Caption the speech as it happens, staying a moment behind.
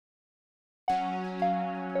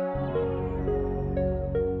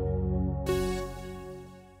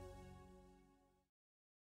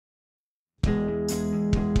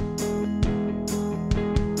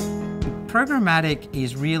Programmatic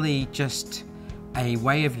is really just a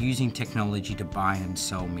way of using technology to buy and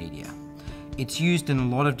sell media. It's used in a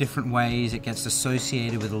lot of different ways. It gets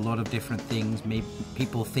associated with a lot of different things. Maybe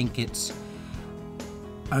people think it's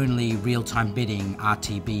only real-time bidding,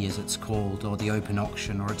 RTB as it's called, or the open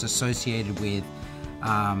auction, or it's associated with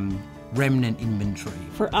remnant inventory.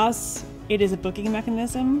 For us, it is a booking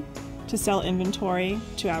mechanism to sell inventory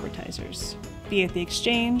to advertisers, be it the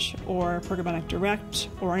exchange or Programmatic Direct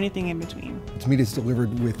or anything in between. It's media that's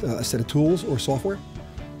delivered with a set of tools or software,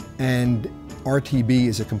 and RTB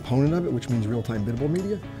is a component of it, which means real-time biddable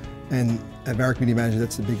media. And at Varick Media Management,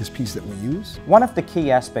 that's the biggest piece that we use. One of the key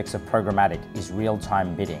aspects of programmatic is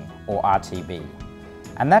real-time bidding, or RTB.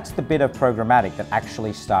 And that's the bit of programmatic that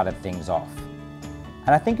actually started things off.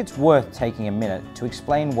 And I think it's worth taking a minute to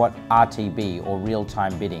explain what RTB, or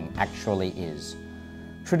real-time bidding, actually is.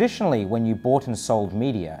 Traditionally, when you bought and sold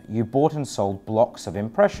media, you bought and sold blocks of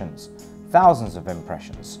impressions, thousands of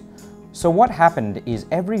impressions. So what happened is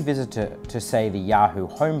every visitor to, say, the Yahoo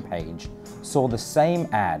homepage saw the same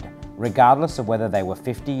ad, regardless of whether they were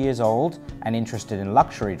 50 years old and interested in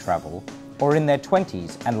luxury travel, or in their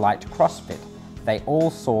 20s and liked CrossFit. They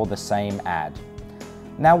all saw the same ad.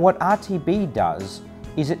 Now what RTB does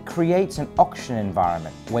is it creates an auction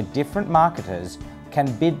environment where different marketers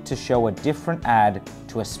can bid to show a different ad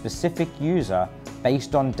to a specific user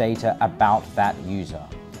based on data about that user.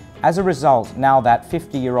 As a result, now that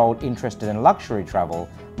 50-year-old interested in luxury travel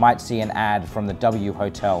might see an ad from the W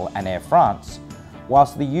Hotel and Air France,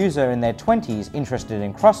 whilst the user in their 20s interested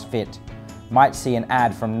in CrossFit might see an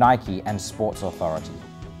ad from Nike and Sports Authority.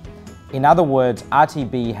 In other words,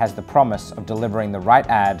 RTB has the promise of delivering the right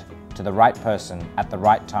ad to the right person at the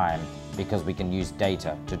right time, because we can use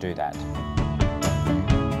data to do that.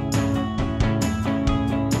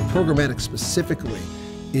 Programmatic specifically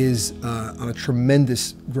is on a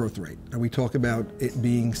tremendous growth rate. And we talk about it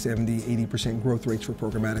being 70–80% growth rates for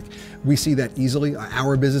programmatic. We see that easily.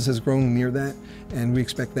 Our business has grown near that, and we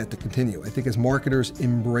expect that to continue. I think as marketers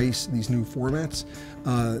embrace these new formats,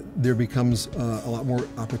 there becomes a lot more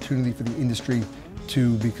opportunity for the industry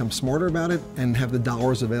to become smarter about it and have the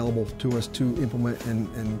dollars available to us to implement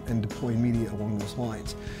and deploy media along those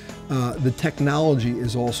lines. The technology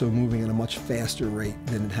is also moving at a much faster rate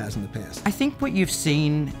than it has in the past. I think what you've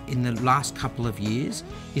seen in the last couple of years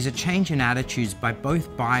is a change in attitudes by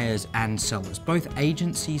both buyers and sellers. Both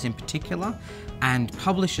agencies in particular and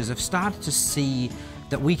publishers have started to see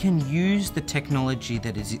that we can use the technology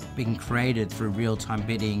that is being created through real-time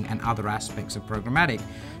bidding and other aspects of programmatic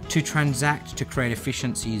to transact, to create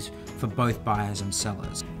efficiencies for both buyers and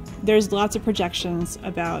sellers. There's lots of projections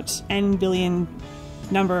about N billion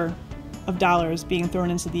number of dollars being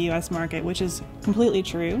thrown into the US market, which is completely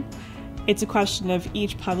true. It's a question of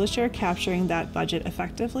each publisher capturing that budget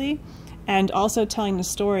effectively and also telling the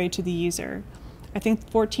story to the user. I think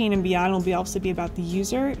 14 and beyond will also be about the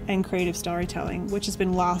user and creative storytelling, which has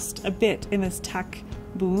been lost a bit in this tech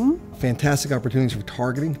boom. Fantastic opportunities for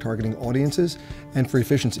targeting audiences, and for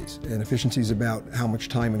efficiencies. And efficiencies about how much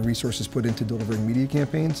time and resources put into delivering media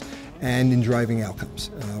campaigns and in driving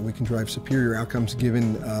outcomes. We can drive superior outcomes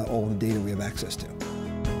given all the data we have access to.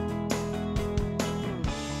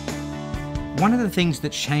 One of the things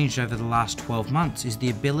that's changed over the last 12 months is the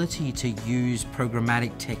ability to use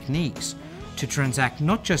programmatic techniques to transact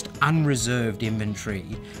not just unreserved inventory,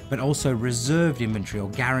 but also reserved inventory or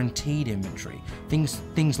guaranteed inventory.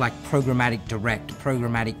 Things like Programmatic Direct,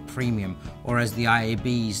 Programmatic Premium, or as the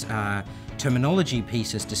IAB's terminology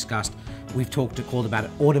piece has discussed, we've called about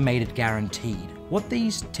it automated guaranteed. What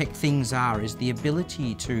these tech things are is the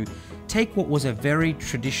ability to take what was a very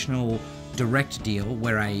traditional direct deal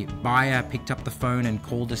where a buyer picked up the phone and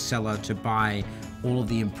called a seller to buy all of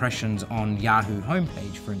the impressions on Yahoo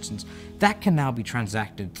homepage, for instance. That can now be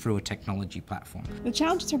transacted through a technology platform. The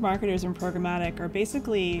challenges for marketers in programmatic are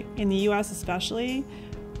basically, in the US especially,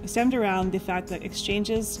 stemmed around the fact that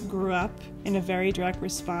exchanges grew up in a very direct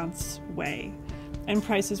response way and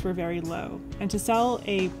prices were very low. And to sell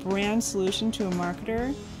a brand solution to a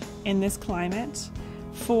marketer in this climate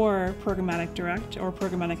for Programmatic Direct or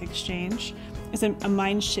Programmatic Exchange is a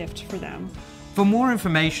mind shift for them. For more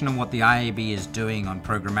information on what the IAB is doing on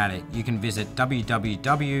programmatic, you can visit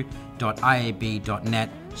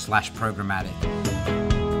www.iab.net/programmatic.